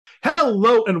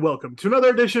Hello and welcome to another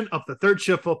edition of the Third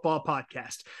Shift Football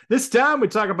Podcast. This time we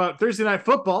talk about Thursday Night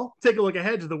Football, take a look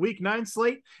ahead to the Week 9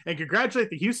 slate, and congratulate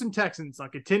the Houston Texans on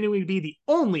continuing to be the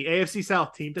only AFC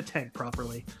South team to tank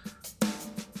properly.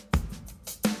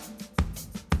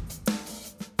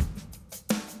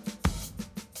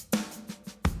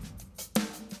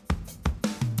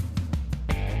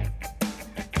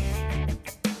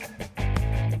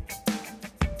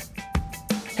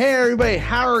 Hey everybody,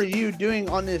 how are you doing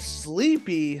on this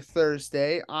sleepy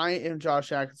Thursday? I am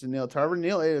Josh Atkins and Neil Tarver.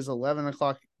 Neil, it is 11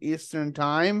 o'clock Eastern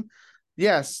time.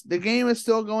 Yes, the game is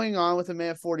still going on with a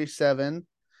minute 47.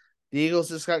 The Eagles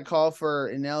just got called for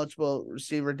ineligible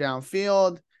receiver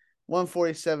downfield.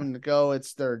 1:47 to go.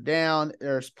 It's third down.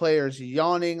 There's players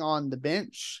yawning on the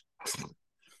bench.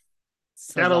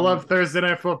 Gotta love Thursday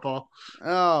Night Football.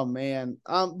 Oh man.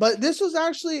 But this was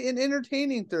actually an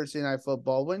entertaining Thursday Night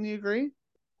Football. Wouldn't you agree?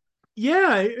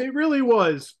 Yeah, it really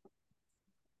was.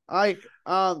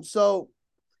 So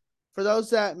for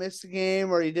those that missed the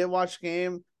game or you did watch the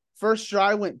game, first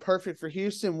drive went perfect for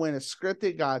Houston, went a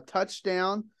scripted, got a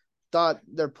touchdown. Thought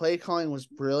their play calling was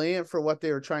brilliant for what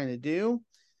they were trying to do.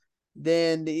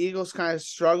 Then the Eagles kind of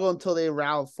struggled until they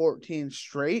routed 14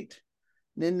 straight.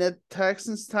 Then the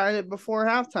Texans tied it before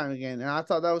halftime again. And I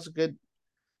thought that was a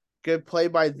good play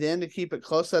by them to keep it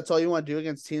close. That's all you want to do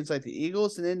against teams like the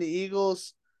Eagles. And then the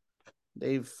Eagles,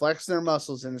 they flexed their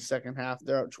muscles in the second half.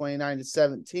 They're up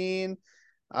 29-17.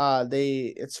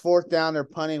 It's fourth down. They're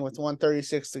punting with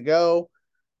 1:36 to go.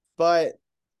 But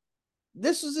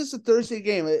this was just a Thursday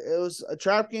game. It was a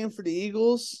trap game for the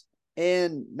Eagles,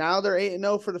 and now they're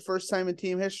 8-0 for the first time in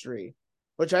team history,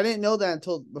 which I didn't know that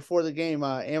until before the game.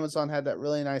 Amazon had that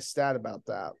really nice stat about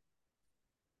that.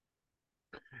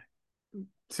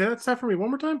 Say that stat for me one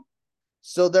more time.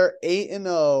 So they're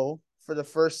 8-0 for the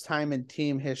first time in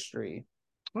team history.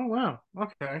 Oh, wow.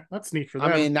 Okay. That's neat for them.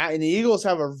 I mean, and the Eagles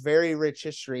have a very rich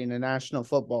history in the National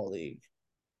Football League.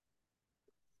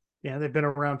 Yeah, they've been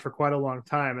around for quite a long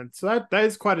time. And so that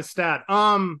is quite a stat.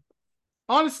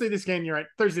 Honestly, this game, you're right,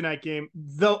 Thursday night game.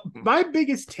 My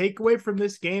biggest takeaway from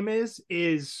this game is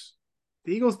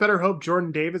the Eagles better hope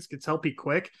Jordan Davis gets healthy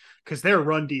quick, because their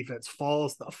run defense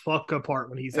falls the fuck apart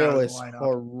when he's out of the lineup. It was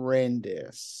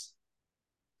horrendous.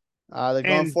 They're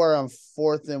going for it on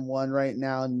 4th and 1 right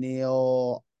now,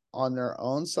 Neil, on their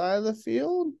own side of the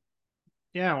field.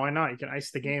 Yeah, why not? You can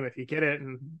ice the game if you get it,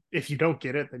 and if you don't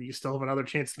get it, then you still have another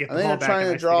chance to get the ball back. They're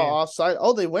trying to draw offside.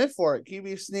 Oh, they went for it.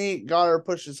 QB sneak. Goddard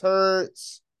pushes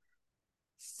Hurts.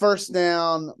 First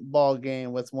down, ball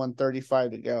game with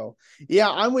 1:35 to go. Yeah,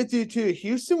 I'm with you too.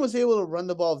 Houston was able to run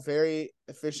the ball very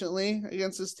efficiently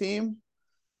against this team.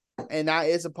 And that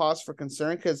is a pause for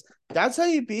concern, because that's how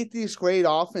you beat these great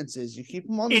offenses. You keep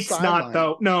them on the sideline. It's not,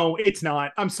 though. No, it's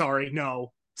not. I'm sorry.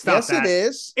 No. Stop yes, that. It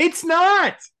is. It's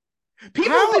not.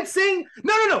 People have been saying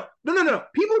no.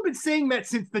 People have been saying that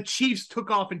since the Chiefs took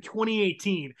off in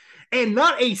 2018, and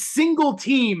not a single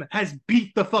team has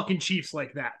beat the fucking Chiefs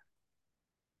like that.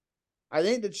 I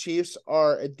think the Chiefs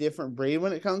are a different breed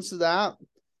when it comes to that.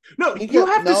 No, you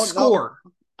have to score.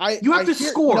 You have to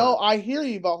score. No, I hear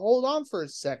you, but hold on for a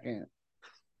second.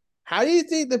 How do you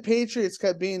think the Patriots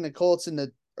kept beating the Colts in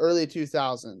the early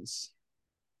 2000s?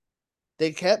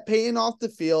 They kept paying off the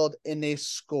field, and they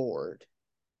scored.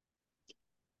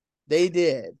 They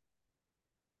did.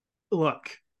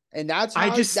 Look, and that's how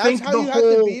you have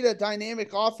to beat a dynamic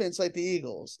offense like the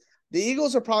Eagles. The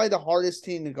Eagles are probably the hardest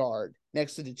team to guard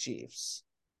next to the Chiefs.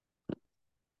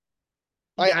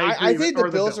 I think the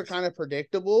Bills are kind of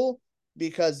predictable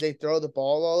because they throw the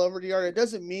ball all over the yard. It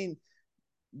doesn't mean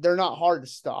they're not hard to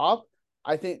stop.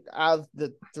 I think out of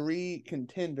the three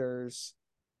contenders,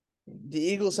 the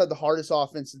Eagles have the hardest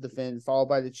offense to defend, followed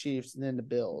by the Chiefs and then the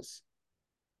Bills.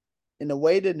 And the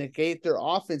way to negate their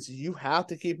offense is you have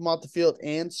to keep them off the field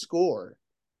and score.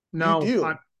 No, you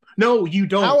do. No, you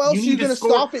don't. How else are you going to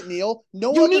stop it, Neil?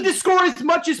 You need to score as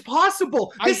much as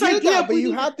possible. But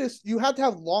you have to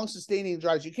have long sustaining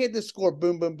drives. You can't just score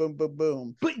boom, boom, boom, boom,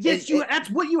 boom. But yes, that's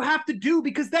what you have to do,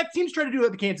 because that team's trying to do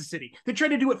it at Kansas City. They tried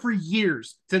to do it for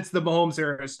years since the Mahomes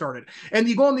era started. And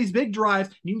you go on these big drives,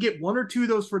 you can get one or two of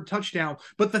those for a touchdown.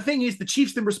 But the thing is, the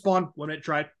Chiefs then respond 1 minute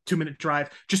drive, 2 minute drive,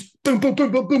 just boom, boom,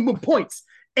 boom, boom, boom, boom, points.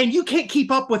 And you can't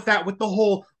keep up with that with the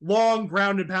whole long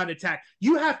ground and pound attack.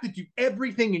 You have to do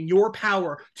everything in your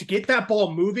power to get that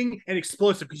ball moving and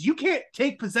explosive, because you can't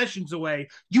take possessions away.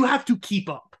 You have to keep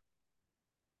up.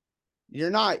 You're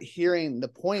not hearing the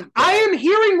point. I am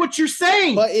hearing what you're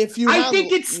saying. But I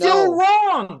think it's still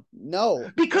wrong.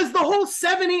 No. Because the whole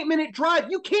 7-8 minute drive,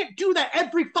 you can't do that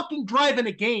every fucking drive in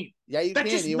a game. Yeah, you can.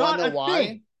 You want to know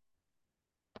why?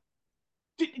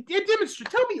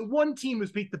 Tell me one team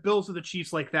who's beat the Bills or the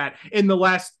Chiefs like that in the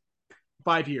last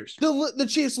 5 years. The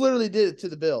Chiefs literally did it to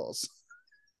the Bills.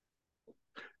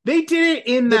 They did it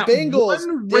in the that Bengals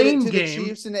one did rain it to game. The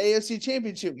Chiefs in the AFC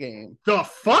Championship game. The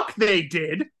fuck they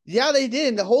did? Yeah, they did.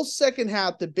 In the whole second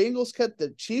half, the Bengals cut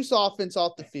the Chiefs offense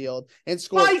off the field and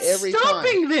scored by every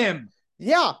stopping time. them.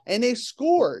 Yeah, and they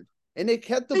scored and they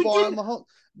kept the ball on Mahomes.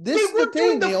 This is the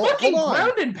thing, Neil. Hold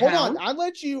on. I'll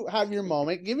let you have your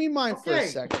moment. Give me mine for a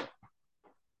second.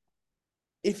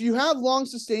 If you have long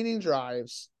sustaining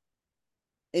drives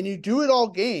and you do it all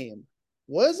game,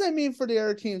 what does that mean for the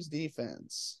other team's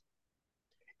defense?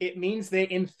 It means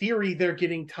that in theory they're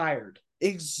getting tired.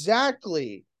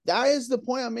 Exactly. That is the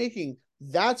point I'm making.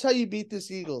 That's how you beat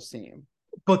this Eagles team.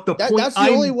 But that's the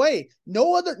only way.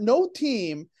 No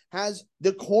team has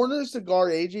the corners to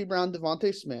guard AJ Brown,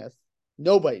 Devontae Smith.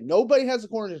 Nobody has the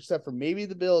corners except for maybe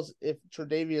the Bills if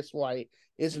Tre'Davious White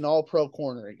is an all-pro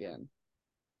corner again.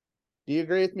 Do you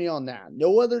agree with me on that?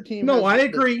 No other team. No, I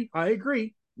agree.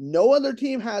 No other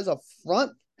team has a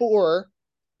front four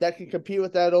that can compete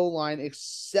with that O-line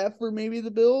except for maybe the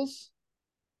Bills.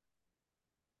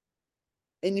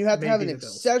 And you have to have an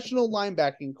exceptional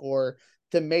linebacking core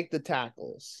to make the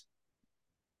tackles.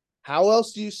 How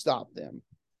else do you stop them?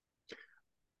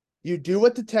 You do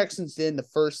what the Texans did in the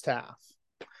first half.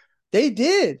 They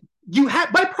did.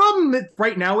 My problem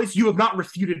right now is you have not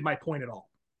refuted my point at all.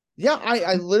 Yeah,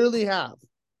 I literally have.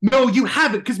 No, you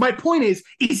haven't, because my point is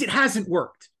it hasn't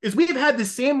worked. We have had the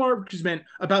same argument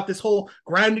about this whole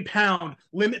ground and pound,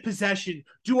 limit possession,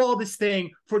 do all this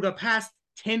thing for the past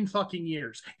 10 fucking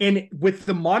years. And with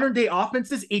the modern day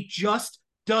offenses, it just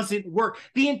doesn't work.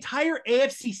 The entire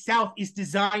AFC South is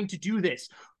designed to do this.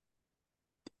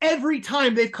 Every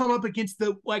time they've come up against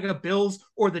the Bills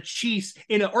or the Chiefs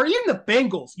or even the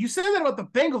Bengals, you said that about the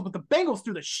Bengals, but the Bengals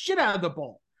threw the shit out of the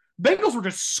ball. Bengals were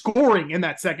just scoring in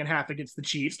that second half against the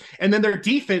Chiefs, and then their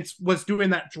defense was doing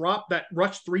that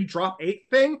rush 3, drop 8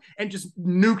 thing, and just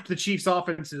nuked the Chiefs'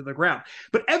 offense into the ground.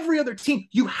 But every other team,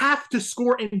 you have to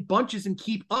score in bunches and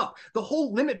keep up. The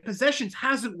whole limit possessions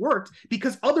hasn't worked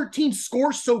because other teams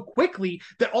score so quickly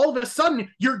that all of a sudden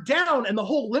you're down, and the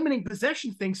whole limiting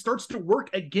possession thing starts to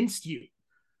work against you.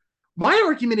 My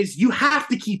argument is you have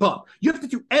to keep up. You have to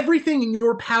do everything in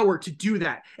your power to do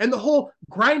that. And the whole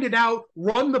grind it out,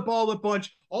 run the ball a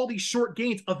bunch, all these short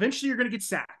gains, eventually you're going to get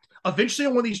sacked. Eventually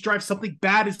on one of these drives, something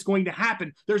bad is going to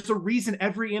happen. There's a reason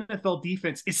every NFL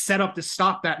defense is set up to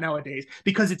stop that nowadays,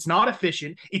 because it's not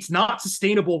efficient. It's not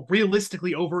sustainable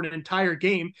realistically over an entire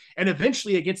game. And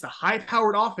eventually against a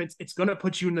high-powered offense, it's going to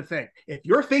put you in the thing. If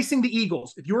you're facing the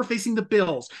Eagles, if you're facing the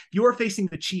Bills, if you're facing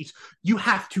the Chiefs, you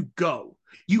have to go.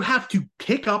 You have to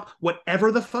pick up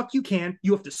whatever the fuck you can.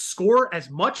 You have to score as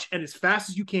much and as fast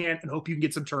as you can and hope you can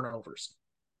get some turnovers.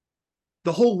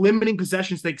 The whole limiting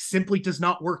possessions thing simply does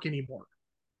not work anymore.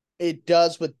 It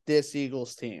does with this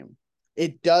Eagles team.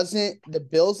 It doesn't. The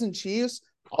Bills and Chiefs,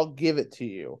 I'll give it to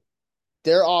you.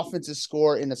 Their offenses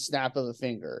score in a snap of a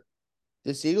finger.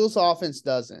 This Eagles offense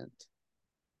doesn't.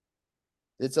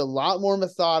 It's a lot more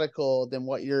methodical than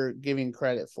what you're giving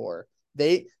credit for.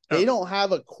 They don't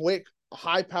have a quick,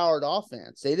 high-powered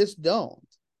offense. They just don't.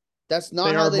 That's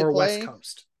not how they play. West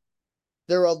Coast.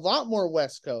 They're a lot more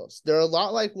West Coast. They're a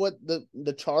lot like what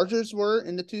the Chargers were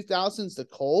in the 2000s, the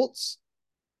Colts.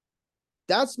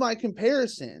 That's my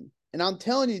comparison. And I'm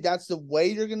telling you, that's the way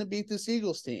you're going to beat this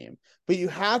Eagles team. But you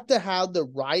have to have the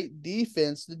right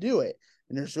defense to do it.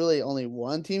 And there's really only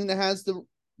one team that has the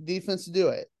defense to do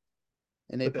it.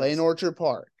 And they play in Orchard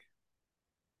Park.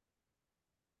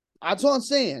 That's what I'm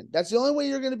saying. That's the only way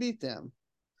you're going to beat them.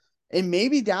 And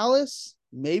maybe Dallas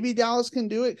can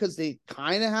do it because they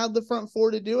kind of have the front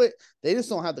four to do it. They just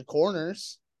don't have the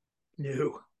corners.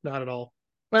 No, not at all.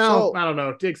 Well, I don't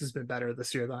know. Diggs has been better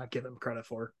this year than I give him credit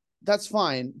for. That's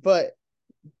fine, but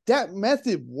that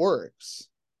method works.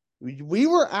 We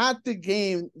were at the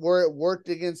game where it worked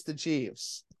against the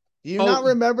Chiefs. Do you not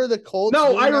remember the Colts?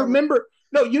 No, I remember.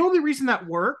 No, you know the reason that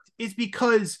worked is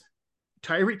because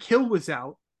Tyreek Hill was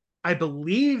out. I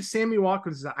believe Sammy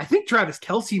Watkins was out. I think Travis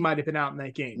Kelce might have been out in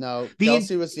that game. No,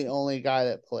 Kelce was the only guy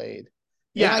that played.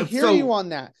 Yeah, and I hear you on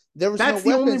that. That's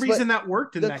the only reason that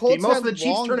worked in that game. Most of the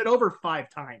Chiefs turned it over 5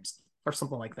 times or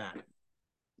something like that.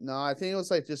 No, I think it was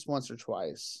like just once or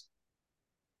twice.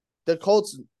 The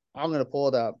Colts, I'm going to pull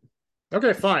it up.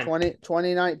 Okay, fine.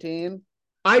 2019.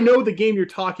 I know the game you're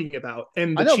talking about,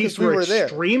 and the Chiefs were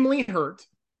extremely hurt.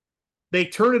 They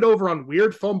turned it over on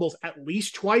weird fumbles at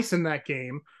least twice in that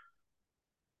game.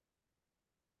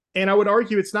 And I would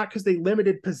argue it's not because they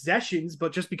limited possessions,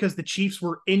 but just because the Chiefs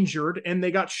were injured and they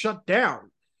got shut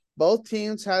down. Both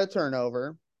teams had a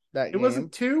turnover. that It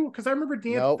wasn't game. 2 because I remember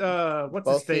Nope. what's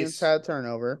his Both teams face? had a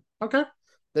turnover. Okay.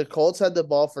 The Colts had the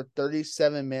ball for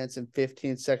 37 minutes and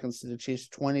 15 seconds to the Chiefs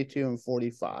 22 and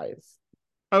 45.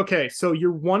 Okay, so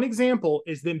your one example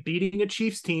is them beating a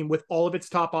Chiefs team with all of its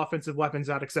top offensive weapons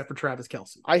out except for Travis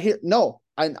Kelce.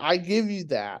 I give you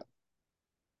that.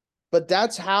 But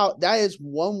that is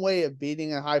one way of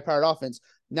beating a high-powered offense.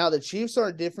 Now the Chiefs are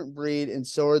a different breed, and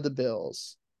so are the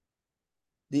Bills.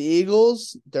 The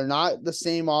Eagles, they're not the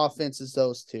same offense as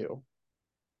those two.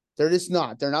 They're just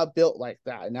not. They're not built like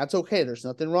that, and that's okay. There's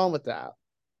nothing wrong with that.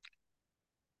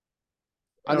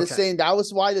 I'm just saying that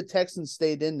was why the Texans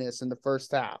stayed in this in the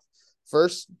first half.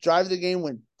 First drive of the game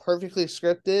went perfectly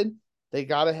scripted. They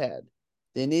got ahead.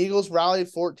 Then the Eagles rallied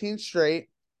 14 straight.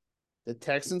 The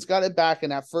Texans got it back,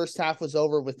 and that first half was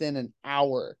over within an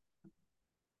hour.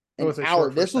 An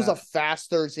hour. This was a fast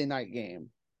Thursday night game.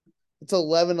 It's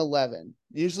 11-11.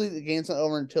 Usually the game's not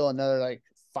over until another like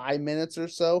 5 minutes or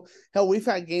so. Hell, we've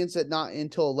had games that not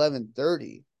until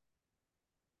 11:30.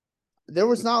 There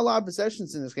was not a lot of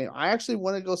possessions in this game. I actually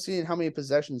want to go see how many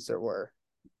possessions there were.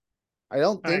 I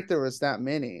don't think there was that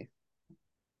many.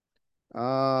 2,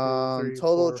 3,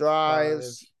 total 4,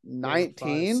 drives 5,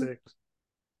 19. 4, 5,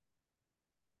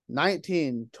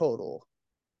 19 total.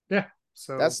 Yeah.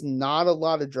 So that's not a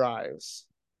lot of drives.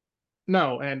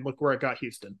 No, and look where it got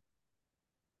Houston.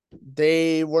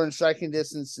 They were in striking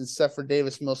distance except for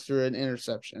Davis Mills threw an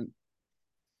interception.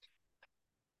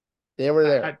 They were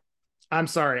there. I'm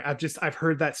sorry. I've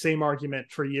heard that same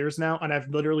argument for years now, and I've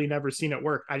literally never seen it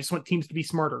work. I just want teams to be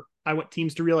smarter. I want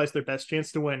teams to realize their best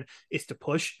chance to win is to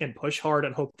push and push hard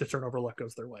and hope the turnover luck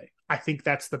goes their way. I think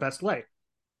that's the best way.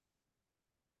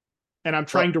 And I'm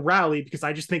trying to rally because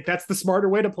I just think that's the smarter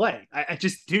way to play. I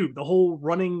just do. The whole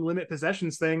running limit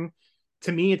possessions thing,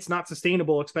 to me, it's not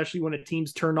sustainable, especially when a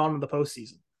team's turned on in the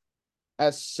postseason.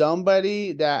 As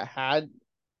somebody that had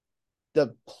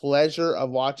the pleasure of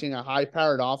watching a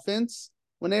high-powered offense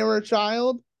when they were a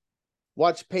child,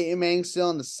 watch Peyton Manning still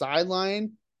on the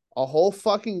sideline a whole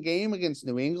fucking game against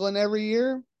New England every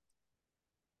year.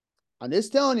 I'm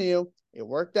just telling you, it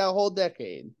worked that whole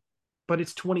decade. But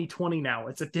it's 2020 now.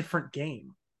 It's a different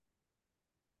game.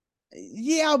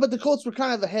 Yeah, but the Colts were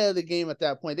kind of ahead of the game at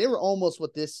that point. They were almost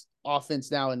what this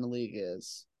offense now in the league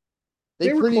is.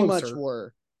 They pretty much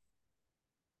were.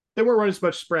 They weren't running as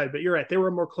much spread, but you're right. They were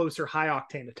a more closer,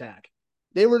 high-octane attack.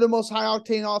 They were the most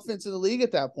high-octane offense in the league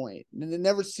at that point. And they'd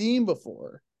never seen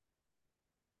before.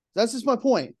 That's just my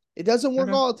point. It doesn't work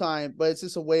all the time, but it's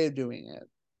just a way of doing it.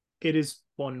 It is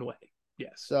one way,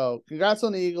 yes. So, congrats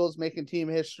on the Eagles making team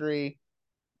history.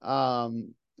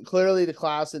 Clearly the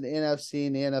class in the NFC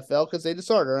and the NFL, because they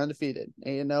just are undefeated.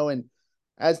 And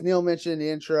as Neil mentioned in the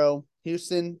intro,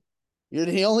 Houston, you're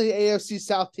the only AFC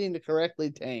South team to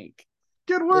correctly tank.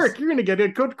 Good work. You're going to get a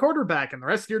good quarterback, and the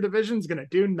rest of your division's going to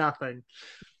do nothing.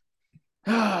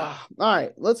 All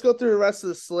right, let's go through the rest of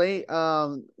the slate.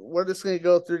 We're just going to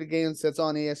go through the games that's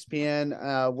on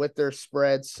ESPN with their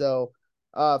spreads. So,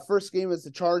 first game is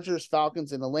the Chargers,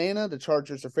 Falcons in Atlanta. The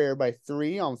Chargers are favored by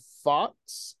 3 on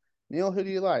Fox. Neil, who do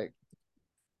you like?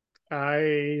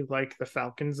 I like the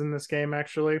Falcons in this game,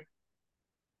 actually.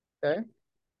 Okay.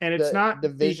 And it's not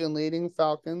division-leading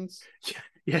Falcons.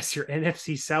 Yes, your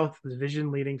NFC South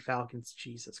division-leading Falcons.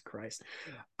 Jesus Christ.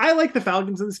 I like the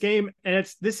Falcons in this game, and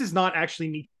this is not actually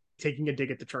me taking a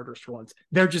dig at the Chargers for once.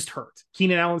 They're just hurt.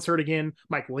 Keenan Allen's hurt again.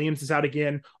 Mike Williams is out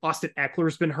again. Austin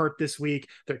Eckler's been hurt this week.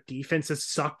 Their defense has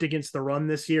sucked against the run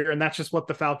this year, and that's just what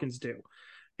the Falcons do.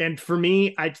 And for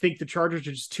me, I think the Chargers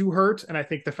are just too hurt, and I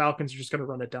think the Falcons are just going to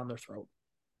run it down their throat.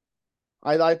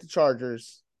 I like the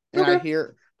Chargers. And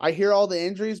I hear all the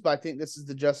injuries, but I think this is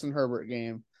the Justin Herbert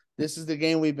game. This is the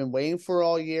game we've been waiting for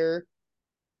all year.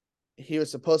 He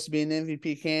was supposed to be an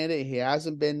MVP candidate. He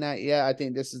hasn't been that yet. I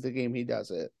think this is the game he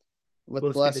does it.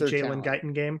 With lesser the Jalen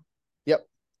Guyton game? Yep.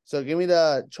 So give me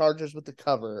the Chargers with the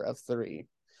cover of 3.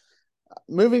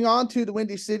 Moving on to the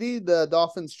Windy City, the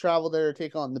Dolphins travel there to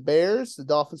take on the Bears. The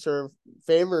Dolphins are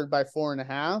favored by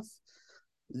 4.5.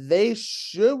 They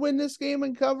should win this game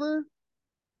and cover.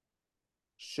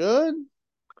 Should.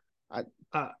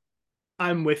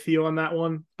 I'm with you on that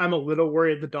one. I'm a little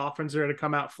worried the Dolphins are going to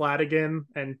come out flat again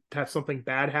and have something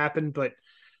bad happen, but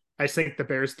I think the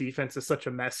Bears defense is such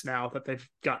a mess now that they've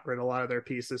got rid of a lot of their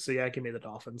pieces. So yeah, give me the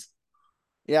Dolphins.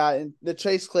 Yeah, and the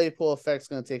Chase Claypool effect's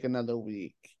going to take another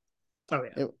week. Oh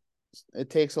yeah.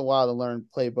 It takes a while to learn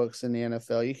playbooks in the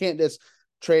NFL. You can't just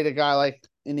trade a guy like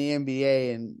in the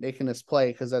NBA and they can just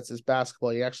play because that's his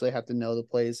basketball. You actually have to know the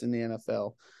plays in the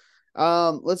NFL.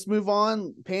 Let's move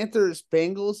on. Panthers,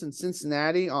 Bengals, and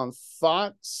Cincinnati on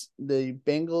Fox. The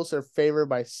Bengals are favored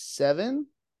by 7.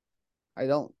 I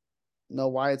don't know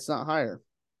why it's not higher.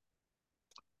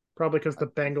 Probably because the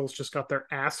Bengals just got their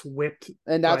ass whipped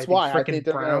And by that's the why I think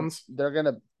freaking Browns. they're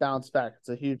gonna bounce back. It's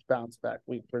a huge bounce back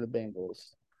week for the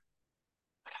Bengals.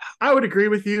 I would agree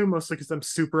with you, mostly because I'm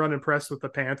super unimpressed with the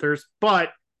Panthers, but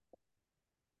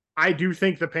I do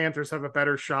think the Panthers have a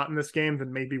better shot in this game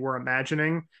than maybe we're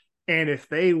imagining. And if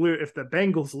the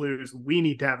Bengals lose, we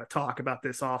need to have a talk about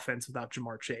this offense without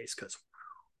Jamar Chase because,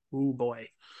 oh boy.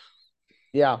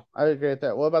 Yeah, I agree with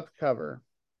that. What about the cover?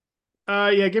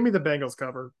 Yeah, give me the Bengals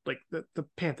cover. Like the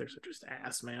Panthers are just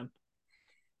ass, man.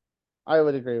 I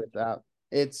would agree with that.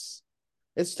 It's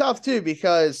tough too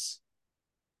because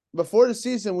before the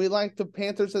season we liked the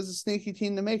Panthers as a sneaky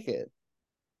team to make it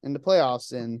in the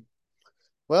playoffs, and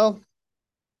well,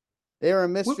 they were a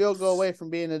missed field goal away from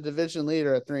being a division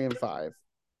leader at 3-5.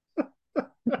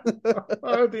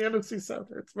 Oh, the NFC South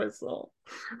hurts my soul.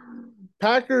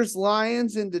 Packers,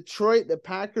 Lions in Detroit. The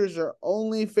Packers are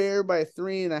only favored by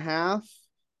 3.5.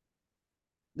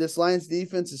 This Lions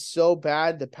defense is so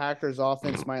bad, the Packers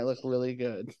offense might look really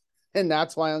good. And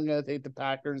that's why I'm going to take the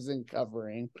Packers in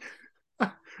covering.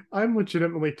 I'm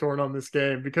legitimately torn on this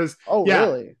game because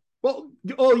really? Well,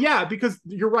 oh yeah, because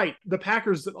you're right. The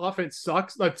Packers offense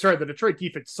sucks. Sorry, the Detroit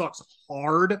defense sucks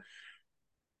hard.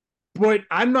 But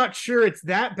I'm not sure it's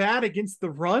that bad against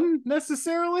the run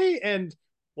necessarily. And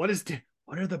what's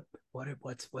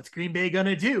Green Bay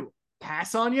gonna do?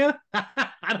 Pass on you?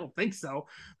 I don't think so.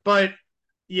 But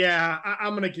yeah,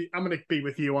 I'm gonna be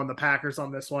with you on the Packers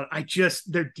on this one.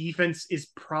 Their defense is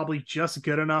probably just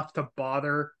good enough to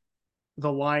bother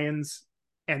the Lions,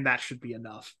 and that should be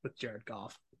enough with Jared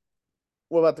Goff.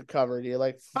 What about the cover? Do you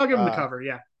like? I'll give him the cover.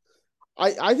 Yeah,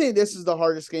 I think this is the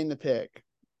hardest game to pick.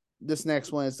 This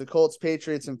next one is the Colts,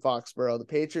 Patriots, and Foxborough. The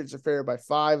Patriots are favored by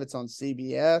 5. It's on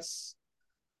CBS.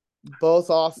 Both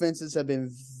offenses have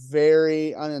been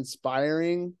very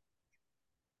uninspiring.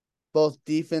 Both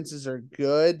defenses are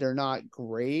good. They're not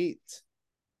great.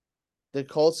 The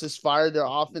Colts just fired their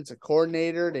offensive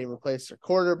coordinator. They replaced their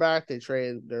quarterback. They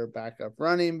traded their backup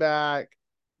running back.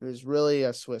 It was really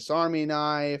a Swiss Army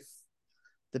knife.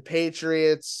 The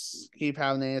Patriots keep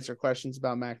having to answer questions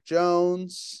about Mac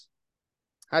Jones.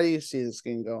 How do you see this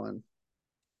game going?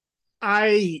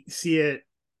 I see it.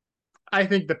 I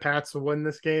think the Pats will win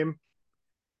this game,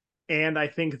 and I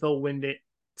think they'll win it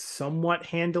somewhat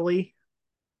handily.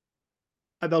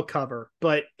 They'll cover,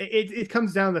 but it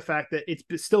comes down to the fact that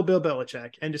it's still Bill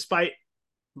Belichick, and despite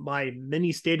my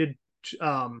many stated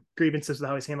grievances with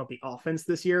how he's handled the offense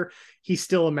this year, he's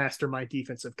still a mastermind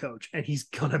defensive coach, and he's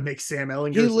gonna make Sam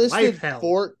Ehlinger's life hell.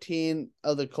 14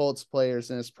 of the Colts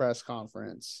players in his press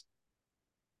conference.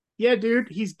 Yeah, dude,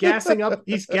 he's gassing up.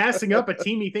 He's gassing up a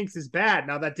team he thinks is bad.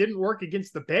 Now that didn't work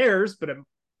against the Bears, but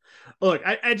look,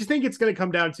 I just think it's going to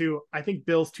come down to I think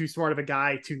Bill's too smart of a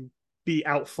guy to be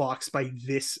outfoxed by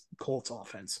this Colts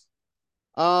offense.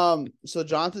 So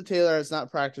Jonathan Taylor has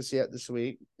not practiced yet this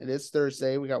week. It is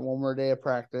Thursday. We got one more day of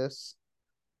practice.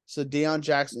 So Deion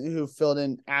Jackson, who filled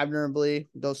in admirably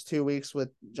those 2 weeks with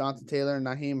Jonathan Taylor and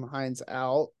Nyheim Hines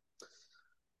out.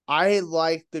 I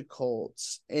like the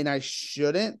Colts, and I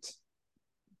shouldn't,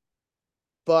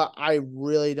 but I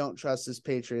really don't trust this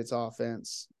Patriots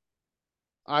offense.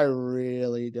 I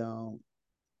really don't.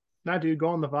 Nah, dude, go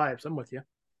on the vibes. I'm with you.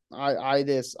 I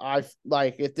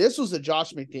like if this was a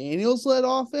Josh McDaniels led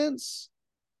offense,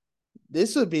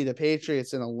 this would be the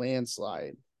Patriots in a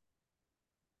landslide.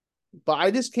 But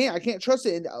I just can't. I can't trust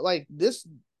it. And like this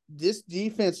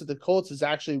defense of the Colts is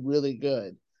actually really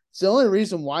good. It's the only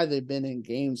reason why they've been in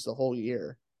games the whole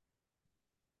year.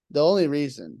 The only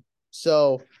reason.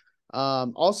 So,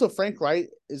 also Frank Wright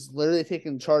is literally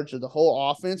taking charge of the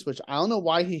whole offense, which I don't know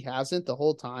why he hasn't the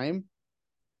whole time.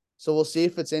 So we'll see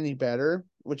if it's any better,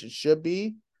 which it should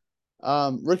be.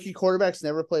 Rookie quarterbacks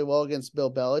never play well against Bill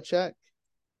Belichick.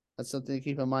 That's something to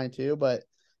keep in mind too. But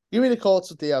give me the Colts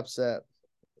with the upset.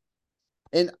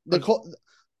 And the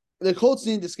Colts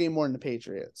need this game more than the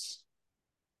Patriots.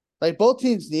 Like both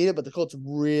teams need it, but the Colts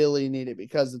really need it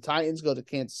because the Titans go to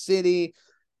Kansas City.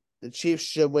 The Chiefs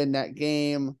should win that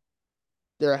game.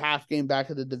 They're a half game back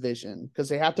of the division because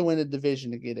they have to win the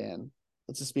division to get in.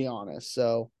 Let's just be honest.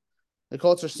 So the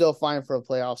Colts are still fine for a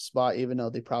playoff spot, even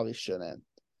though they probably shouldn't.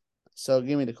 So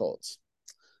give me the Colts.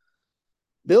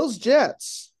 Bills,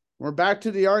 Jets. We're back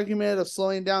to the argument of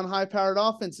slowing down high-powered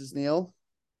offenses, Neil.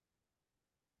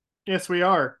 Yes, we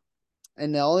are.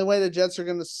 And the only way the Jets are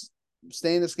going to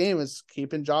stay in this game is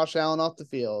keeping Josh Allen off the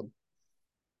field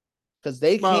because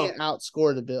they can't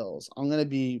outscore the Bills. I'm going to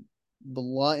be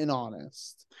blunt and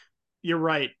honest. You're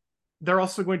right. They're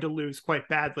also going to lose quite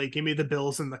badly. Give me the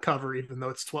Bills in the cover, even though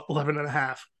it's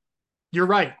 11.5. You're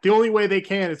right. The only way they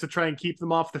can is to try and keep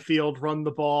them off the field, run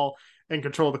the ball, and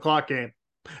control the clock game.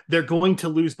 They're going to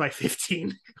lose by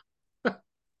 15.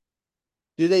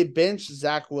 Do they bench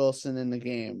Zach Wilson in the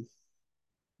game?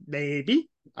 Maybe.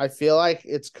 I feel like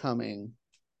it's coming.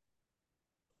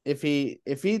 If he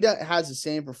has the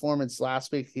same performance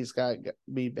last week, he's got to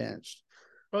be benched.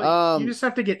 Well, you just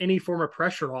have to get any form of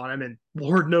pressure on him, and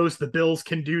Lord knows the Bills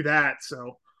can do that.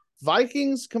 So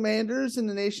Vikings Commanders in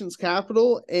the nation's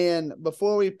capital. And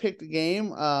before we pick the game,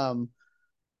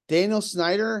 Daniel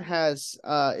Snyder has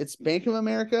it's Bank of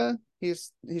America.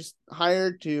 He's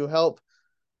hired to help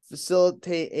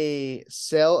facilitate a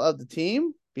sale of the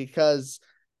team because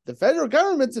the federal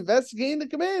government's investigating the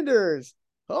Commanders.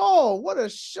 Oh, what a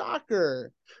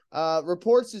shocker.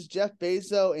 Reports is Jeff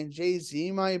Bezos and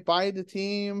Jay-Z might buy the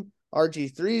team.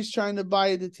 RG3 is trying to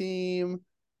buy the team.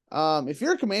 If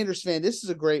you're a Commanders fan, this is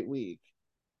a great week.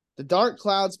 The dark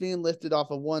clouds being lifted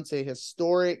off of once a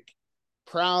historic,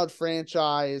 proud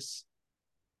franchise.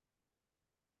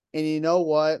 And you know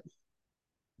what?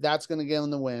 That's going to get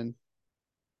them the win.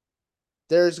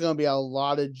 There's going to be a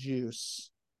lot of juice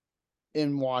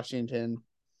in Washington.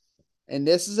 And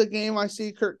this is a game I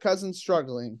see Kirk Cousins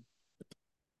struggling,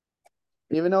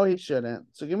 even though he shouldn't.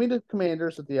 So give me the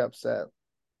Commanders with the upset.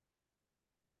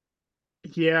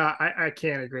 yeah, I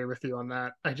can't agree with you on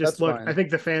that. I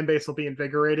think the fan base will be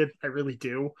invigorated. I really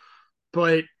do.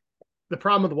 But the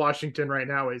problem with Washington right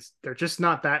now is they're just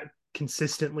not that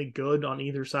consistently good on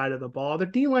either side of the ball. Their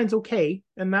D-line's okay,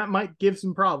 and that might give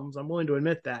some problems. I'm willing to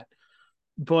admit that.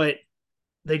 But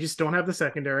they just don't have the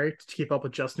secondary to keep up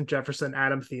with Justin Jefferson,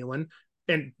 Adam Thielen,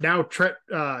 and now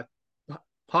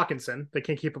Hawkinson. They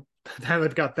can't keep up.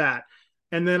 They've got that.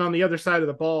 And then on the other side of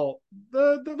the ball,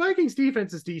 the Vikings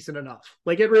defense is decent enough.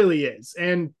 Like, it really is.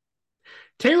 And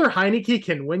Taylor Heinicke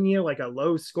can win you like a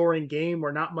low-scoring game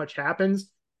where not much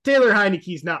happens. Taylor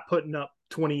Heinicke's not putting up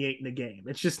 28 in a game.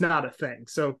 It's just not a thing.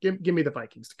 So give me the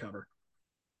Vikings to cover.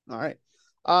 All right.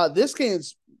 This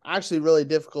game's actually really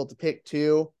difficult to pick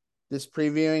too. Just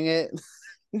previewing it.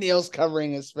 Neil's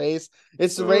covering his face.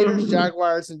 It's the Raiders,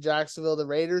 Jaguars, in Jacksonville. The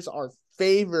Raiders are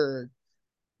favored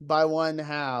by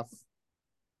 1.5.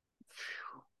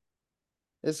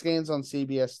 This game's on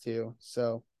CBS too.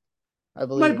 So I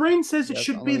believe my brain says it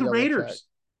should be the Raiders.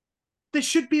 This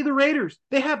should be the Raiders.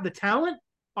 They have the talent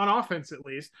on offense, at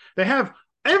least. They have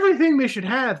everything they should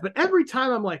have. But every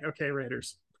time I'm like, okay,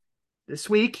 Raiders, this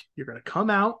week you're going to come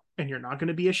out and you're not going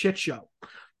to be a shit show.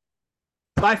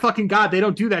 By fucking God, they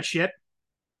don't do that shit.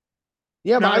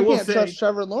 Yeah, but I can't trust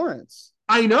Trevor Lawrence.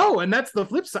 I know, and that's the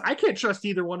flip side. I can't trust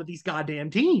either one of these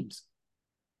goddamn teams.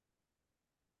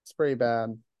 It's pretty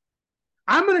bad.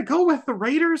 I'm going to go with the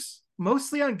Raiders,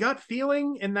 mostly on gut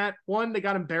feeling. In that, one, they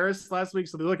got embarrassed last week,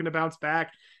 so they're looking to bounce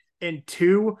back. And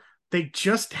two, they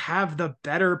just have the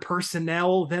better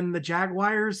personnel than the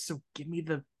Jaguars. So give me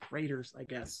the Raiders, I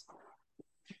guess.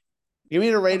 Give me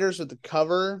the Raiders with the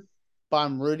cover, but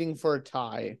I'm rooting for a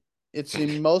tie. It's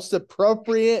the most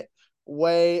appropriate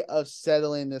way of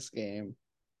settling this game.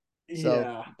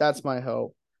 So that's my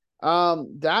hope.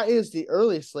 That is the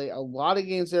early slate. A lot of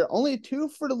games there. Only 2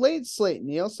 for the late slate,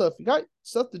 Neil. So if you got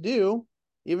stuff to do,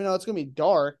 even though it's going to be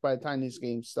dark by the time these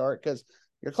games start, because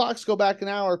your clocks go back an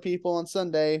hour, people, on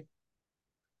Sunday.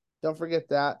 Don't forget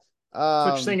that. So what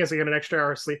you're saying is I get an extra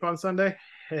hour of sleep on Sunday?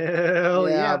 Hell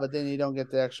yeah. But then you don't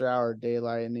get the extra hour of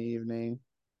daylight in the evening.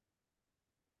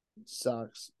 It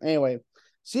sucks. Anyway,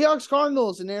 Seahawks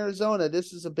Cardinals in Arizona.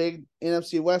 This is a big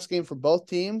NFC West game for both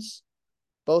teams.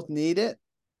 Both need it.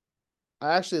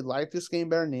 I actually like this game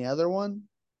better than the other one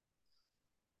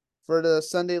for the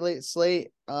Sunday late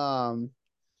slate.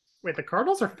 Wait, the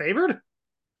Cardinals are favored?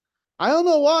 I don't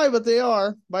know why, but they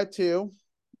are by 2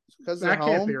 because they're that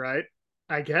home. Can't be right.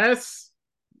 I guess.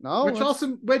 No,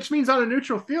 which means on a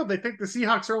neutral field they think the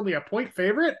Seahawks are only a point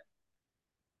favorite.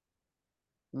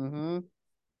 Mm-hmm.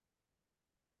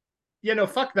 Yeah, no,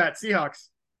 fuck that, Seahawks.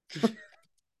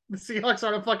 The Seahawks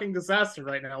are a fucking disaster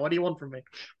right now. What do you want from me?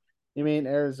 You mean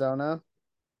Arizona?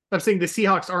 I'm saying the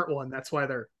Seahawks aren't one. That's why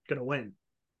they're gonna win.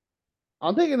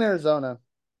 I'm taking Arizona.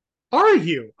 Are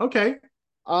you? Okay.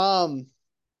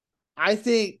 I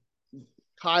think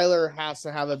Kyler has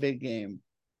to have a big game.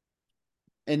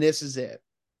 And this is it.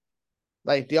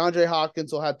 Like, DeAndre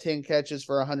Hopkins will have 10 catches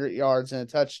for 100 yards and a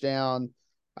touchdown.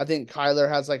 I think Kyler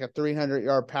has like a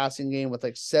 300-yard passing game with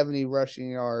like 70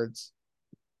 rushing yards.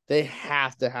 They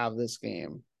have to have this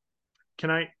game. Can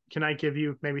I give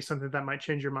you maybe something that might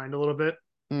change your mind a little bit?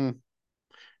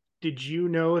 Did you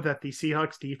know that the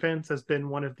Seahawks defense has been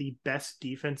one of the best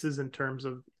defenses in terms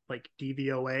of like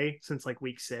DVOA since like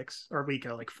week 6 or week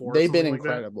like 4? They've been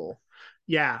incredible.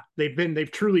 yeah, they've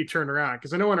truly turned around.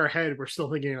 Because I know in our head we're still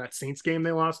thinking of that Saints game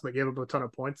they lost, they gave up a ton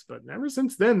of points, but ever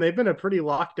since then they've been a pretty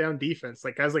locked down defense.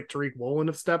 Like guys like Tariq Woolen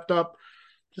have stepped up.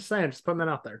 Just saying, just putting that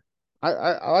out there.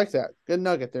 I like that. Good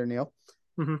nugget there, Neil.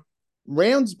 Mm-hmm.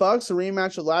 Rams Bucks, a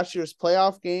rematch of last year's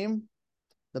playoff game.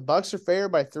 The Bucks are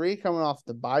favored by 3 coming off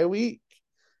the bye week.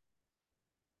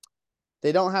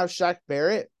 They don't have Shaq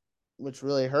Barrett, which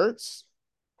really hurts.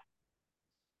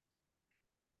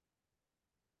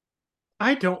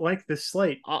 I don't like this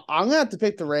slate. I'm gonna have to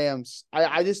pick the Rams.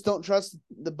 I just don't trust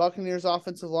the Buccaneers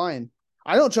offensive line.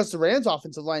 I don't trust the Rams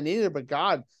offensive line either, but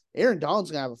God, Aaron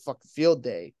Donald's gonna have a fucking field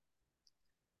day.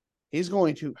 He's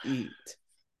going to eat.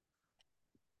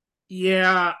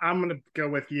 Yeah, I'm gonna go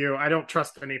with you. I don't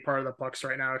trust any part of the Bucks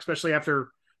right now, especially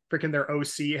after freaking their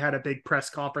OC had a big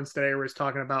press conference today where he's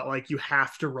talking about like you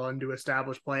have to run to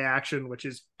establish play action, which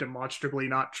is demonstrably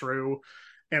not true.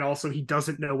 And also he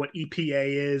doesn't know what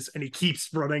EPA is, and he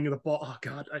keeps running the ball. Oh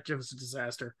God, it was a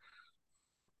disaster.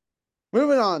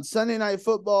 Moving on, Sunday Night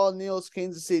Football. Neil's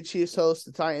Kansas City Chiefs host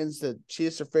the Titans. The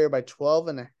Chiefs are favored by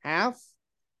 12.5.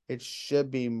 It should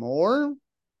be more.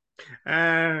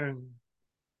 Oh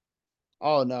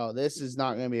no, this is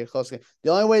not going to be a close game.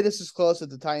 The only way this is close is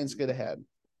the Titans get ahead,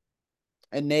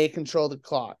 and they control the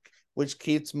clock, which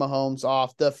keeps Mahomes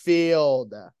off the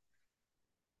field.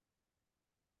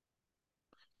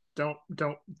 Don't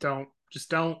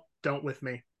with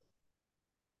me.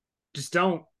 Just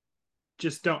don't.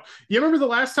 You remember the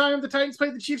last time the Titans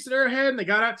played the Chiefs at Arrowhead and they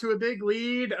got out to a big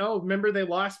lead? Oh, remember they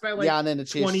lost by like and then the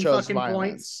Chiefs 20 chose fucking violence.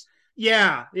 points.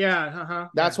 Yeah. Uh-huh.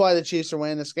 That's why the Chiefs are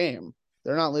winning this game.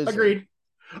 They're not losing. Agreed.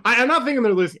 I'm not thinking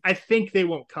they're losing. I think they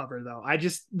won't cover though.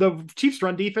 The Chiefs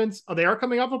run defense, they are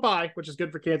coming off a bye, which is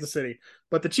good for Kansas City,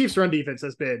 but the Chiefs run defense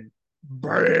has been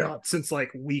bad since like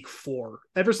week 4.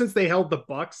 Ever since they held the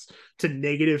Bucks to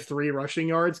 -3 rushing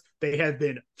yards, they have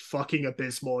been fucking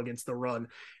abysmal against the run.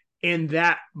 And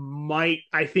I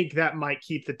think that might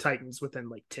keep the Titans within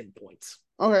like 10 points.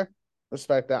 Okay.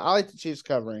 Respect that. I like the Chiefs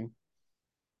covering.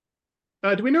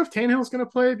 Do we know if Tannehill's going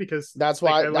to play? Because that's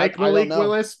why I like Malik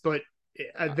Willis, but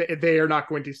they are not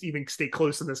going to even stay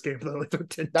close in this game. Though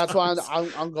that's why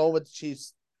I'm going with the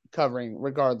Chiefs covering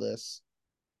regardless.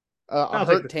 I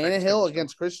hurt Tannehill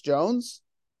against Chris Jones.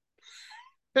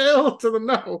 Hell to the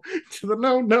no.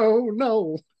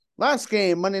 Last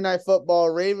game, Monday Night Football,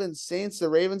 Ravens Saints. The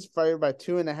Ravens fired by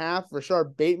 2.5.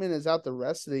 Rashard Bateman is out the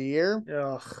rest of the year.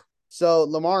 Ugh. So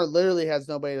Lamar literally has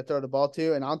nobody to throw the ball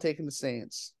to, and I'm taking the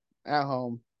Saints at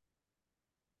home.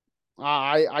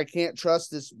 I can't trust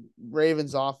this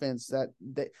Ravens offense that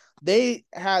they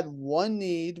had one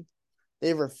need.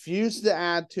 They refused to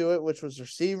add to it, which was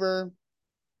receiver.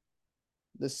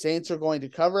 The Saints are going to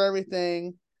cover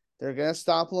everything. They're going to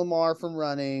stop Lamar from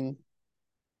running.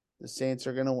 The Saints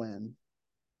are going to win.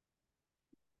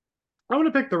 I'm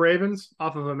going to pick the Ravens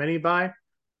off of a mini bye.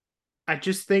 I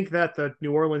just think that the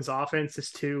New Orleans offense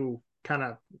is too kind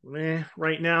of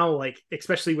right now, like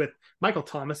especially with Michael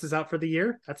Thomas is out for the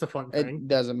year. That's a fun thing. It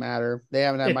doesn't matter. They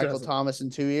haven't had Michael Thomas in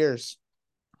 2 years.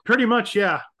 Pretty much,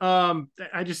 yeah.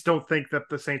 I just don't think that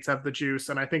the Saints have the juice,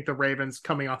 and I think the Ravens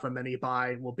coming off a mini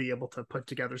bye will be able to put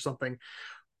together something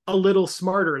a little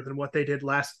smarter than what they did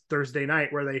last Thursday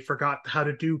night, where they forgot how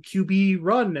to do QB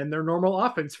run and their normal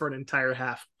offense for an entire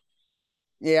half.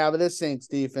 Yeah, but this Saints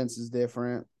defense is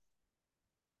different.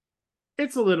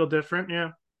 It's a little different,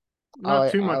 yeah.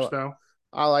 Not too much, though.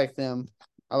 I like them.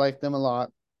 I like them a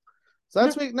lot. So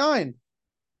that's week 9.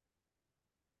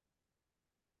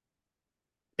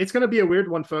 It's going to be a weird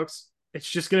one, folks. It's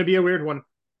just going to be a weird one.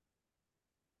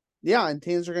 Yeah, and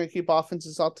teams are going to keep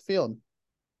offenses off the field.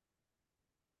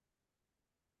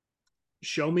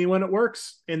 Show me when it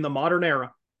works in the modern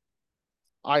era.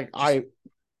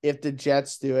 If the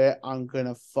Jets do it, I'm going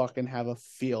to fucking have a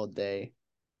field day.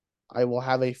 I will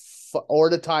have or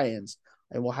the Titans.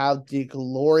 I will have the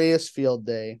glorious field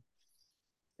day,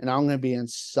 and I'm going to be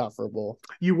insufferable.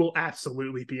 You will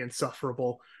absolutely be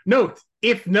insufferable. Note,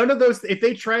 if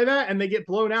they try that and they get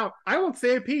blown out, I won't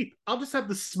say a peep. I'll just have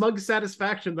the smug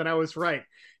satisfaction that I was right.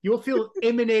 You will feel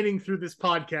emanating through this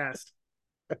podcast.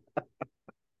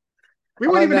 We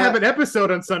won't even have an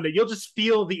episode on Sunday. You'll just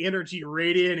feel the energy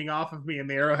radiating off of me in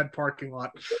the Arrowhead parking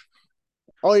lot.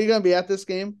 Oh, you're going to be at this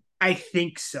game? I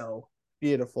think so.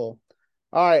 Beautiful.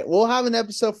 All right, we'll have an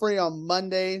episode for you on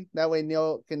Monday. That way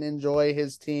Neil can enjoy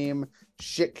his team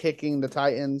shit-kicking the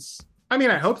Titans. I mean,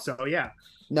 I hope so, yeah.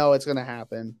 No, it's going to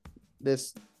happen.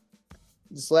 Just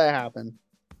let it happen.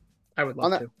 I would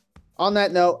love to. On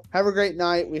that note, have a great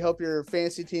night. We hope your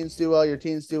fantasy teams do well, your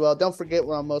teams do well. Don't forget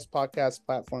we're on most podcast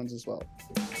platforms as well.